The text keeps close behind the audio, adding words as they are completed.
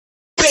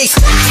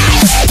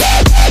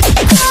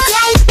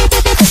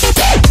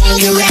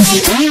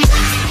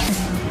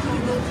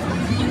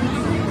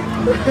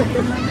You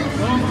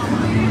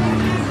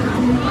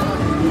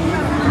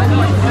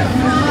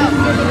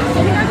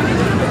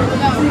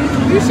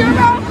sure,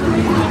 bro?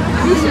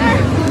 You sure?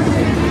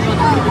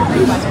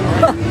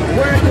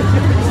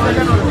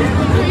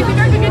 You think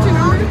I can get your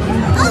number?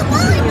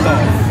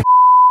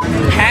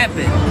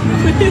 Happened.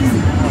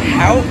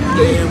 How?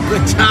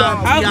 Good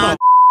job.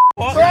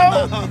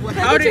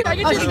 How did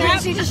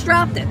she just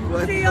dropped it?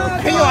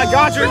 Hang on, I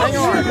got you. Hang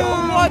on.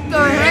 What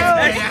the hell?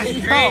 That's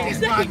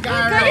great. Can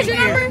I get your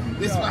number?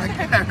 This is my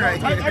guy right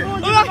here.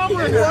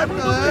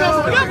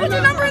 Put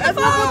your number in the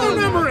phone. Put the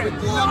number in. Can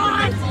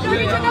I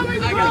get your number in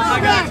the phone? I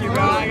got you,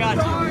 bro. I got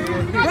you.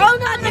 Bro,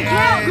 not the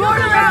cam.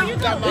 Going around. You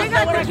got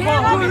the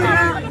cam going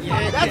around. Is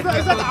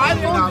that the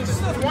iPhone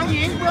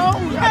 28, bro?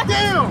 God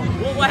damn.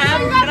 What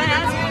happened? Can I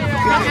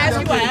ask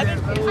you what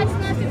happened?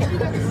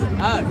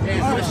 Oh,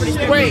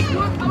 damn. Wait,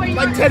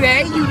 like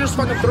today you just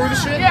fucking threw the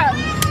shit? Yeah.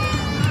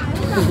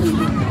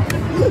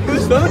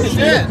 Whose phone is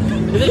that?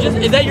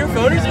 Is that your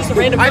phone or is this a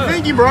random phone? I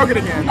think you broke it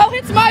again. Oh,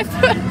 it's my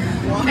phone.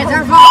 It's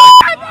her phone.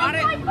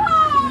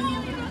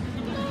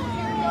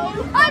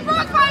 I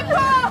broke my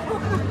phone.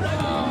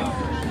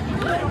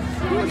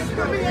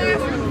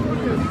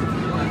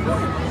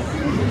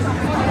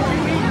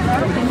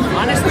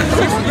 Honestly,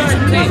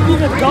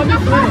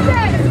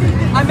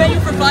 I met you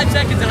for 5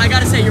 seconds and I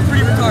gotta say, you're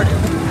pretty retarded.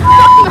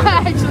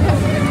 Actually.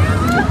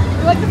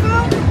 You like the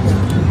phone?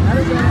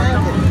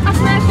 I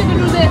smashed it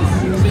into this.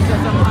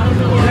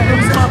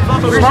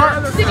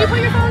 Did you put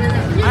your phone in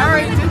it? I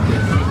already did.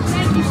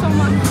 Thank you so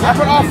much. I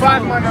put all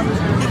 5 of my numbers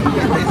in.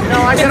 You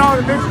know, I get all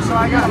the pictures, so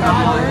I got them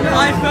all.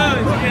 5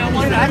 phones.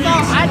 I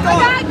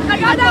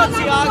got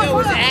Tiago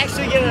was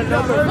actually getting a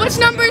number. Which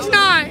number is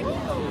 9?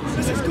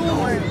 This is cool.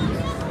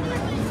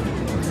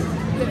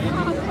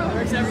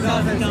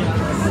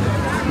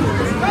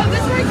 Bro,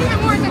 this right here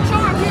more is a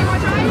charm. Here,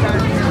 watch out.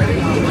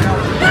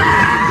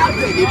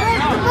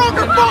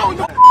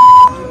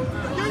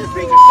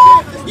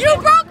 You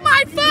broke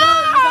my phone!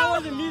 That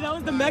wasn't me, that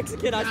was the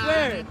Mexican, I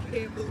swear.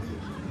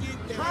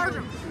 Charge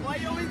him. Why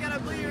you always gotta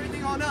blame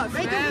everything on us?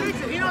 Make him fix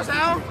it. He knows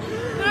how.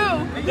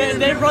 No.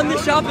 They run the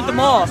shop at the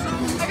mall.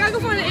 I gotta go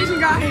find an Asian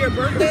guy here.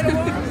 Birthday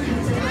tomorrow?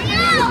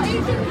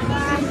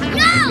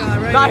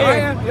 No! Not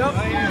here.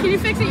 Can you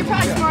fix it? You're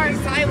probably smart.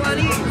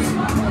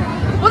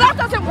 Well, that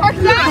doesn't work.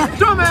 That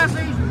Dumbass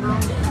Asian,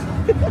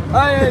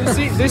 bro.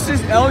 See, this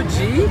is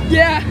LG.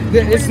 yeah.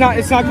 It's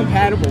not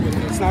compatible with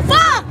it. It's not.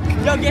 Fuck!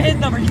 Yo, get his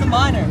number, he's a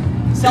minor.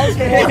 Sells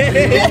for one.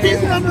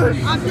 His number.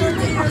 I'm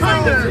 13 years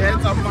old.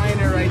 It's a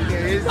minor right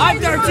there. I'm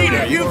 13,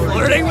 are you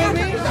flirting with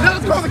me?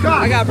 Let's call the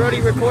cops. I got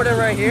Brody recording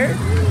right here.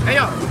 Hey,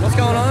 yo. What's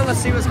going on? Let's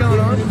see what's going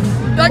on.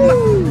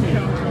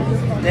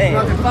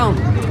 Damn. Phone.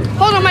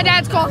 Hold on, my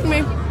dad's calling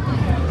me.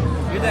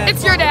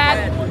 It's your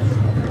dad.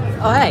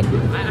 Oh, hey.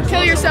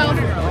 Kill yourself.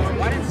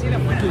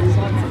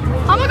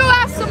 I'm gonna go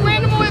ask some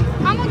random boy.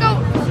 I'm gonna go.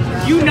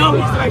 You know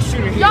he's the right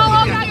shooter. Y'all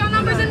all got your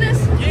numbers in this?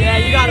 Yeah,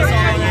 you got us all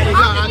already.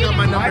 I got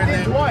my number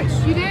in twice.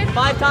 You did?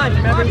 5 times,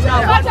 remember? He's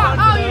got Five one times.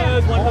 phone Oh, for yeah.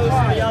 those, one goes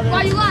for the other.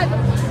 Why you live?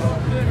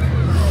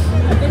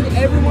 I think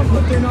everyone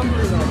put their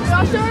numbers on.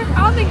 Y'all sure? I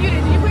don't think you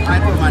did. Did you put your I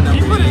number? put my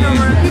number in.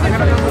 I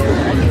got a number.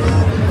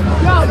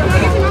 Yo, can I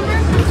get your number?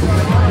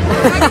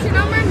 Can I get your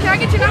number? Can I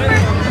get your number?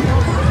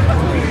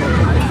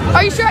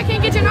 Are you sure I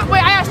can't get your number?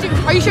 Wait, I asked you.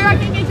 Are you sure I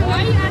can't get your number?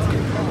 Why are you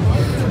asking?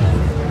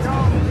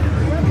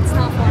 It's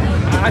not funny.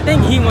 I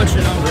think he wants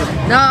your number.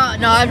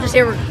 No, I'm just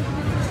here.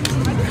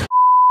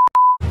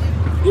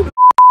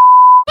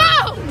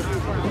 Whoa!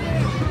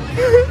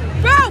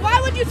 Bro, why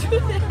would you do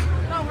that?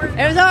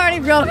 It was already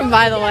broken,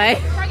 by the way.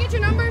 Can I get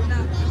your number? No.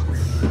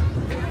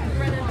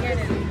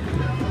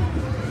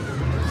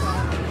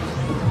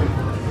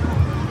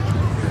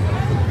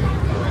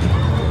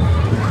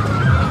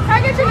 Can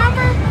I get your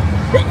number?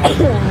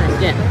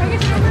 Yeah. Can I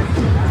get your number?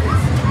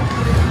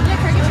 Yeah,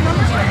 can I get your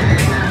number?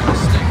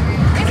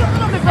 It's a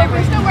little bit paper,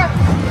 it still works.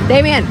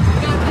 Damien,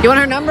 you want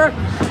her number? Yo,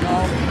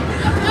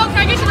 can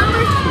I get your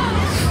number?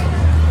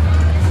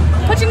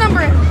 Put your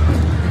number in.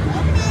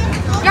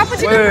 You gotta put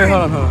your number in.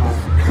 Hold on.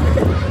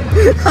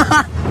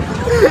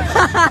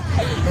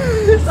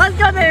 Let's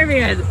go,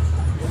 Damien.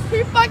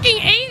 He fucking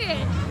ate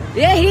it.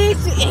 Yeah, he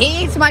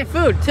eats my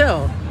food too.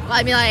 Well,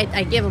 I mean,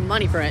 I give him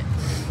money for it.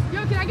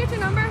 Yo, can I get your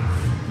number?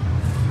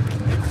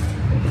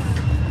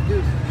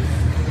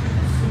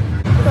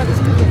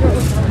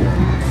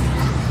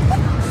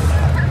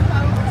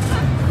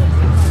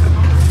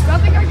 Y'all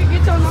think I could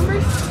get your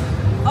numbers?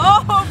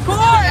 Oh, of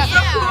course! Yeah. Of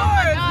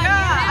course! Oh,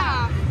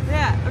 Yeah!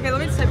 Yeah. Okay, let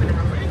me just type it in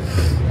real quick.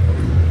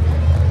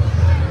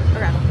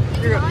 Okay.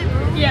 You're good.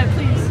 Yeah,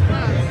 please.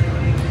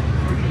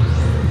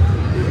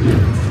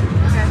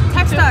 Okay.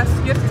 Text us.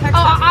 You have to text us.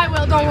 I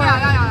will, don't worry.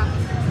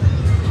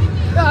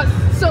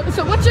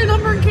 So what's your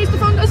number in case the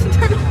phone doesn't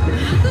turn on?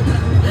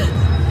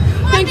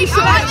 Thank you so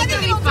much. I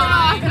think it'll turn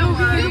on.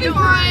 It'll be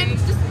fine.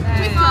 Just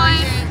be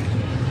fine.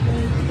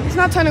 It's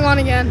not turning on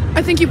again.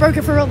 I think you broke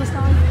it for real this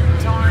time.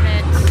 Darn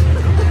it.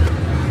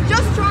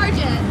 Just charge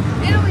it.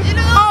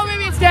 Oh,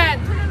 maybe it's dead.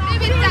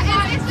 Maybe it's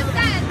dead. It's just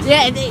dead.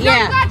 Yeah, Yo, you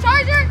yeah. got a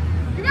charger?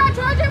 You got a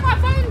charger? My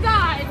phone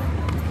died.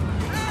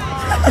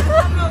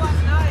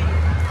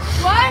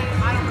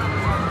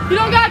 You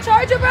don't got a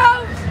charger, bro?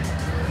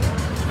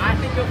 I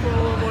think you'll feel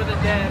a little more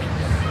than dead.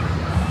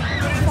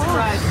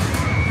 Surprise.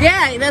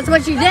 Yeah, that's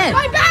what you did.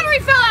 My battery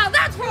fell out.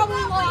 That's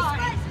probably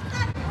why.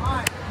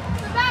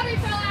 The battery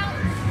fell out.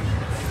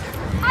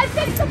 I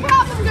fixed the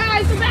problem,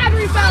 guys. The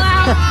battery fell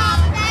out.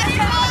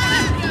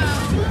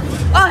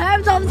 Oh, it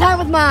happens all the time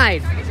with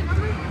mine. That's a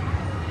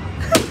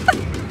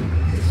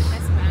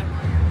bad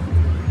one.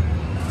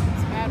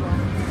 It's a bad one.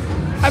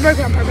 I broke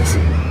it on purpose.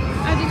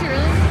 Oh, did you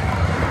really?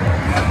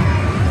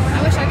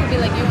 I wish I could be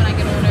like you when I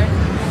get older.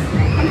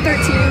 I'm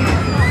 13.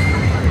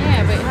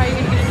 Yeah, but how are you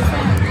gonna get a new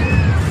phone?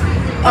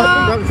 Oh, it's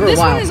been broken for a This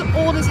while. one is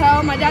old as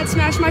hell. My dad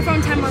smashed my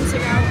phone 10 months ago.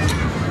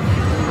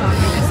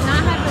 It's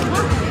not having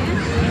a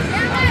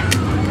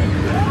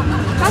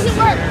How's it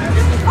work?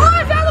 Oh,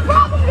 I found the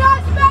problem,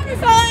 guys. The battery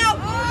fell out.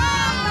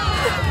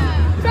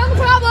 Found the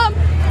problem.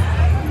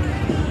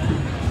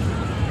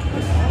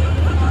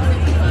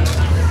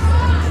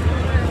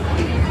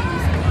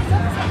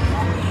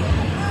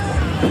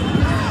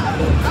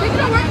 Think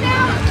it'll work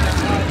now?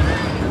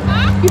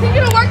 Huh? You think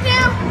it'll work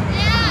now?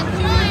 Yeah,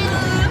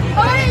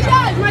 Oh, yeah, it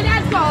does. My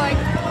dad's calling.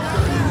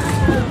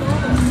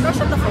 Go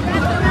shut the fuck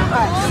up. All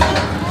right.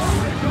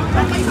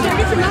 Can I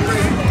get your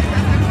number?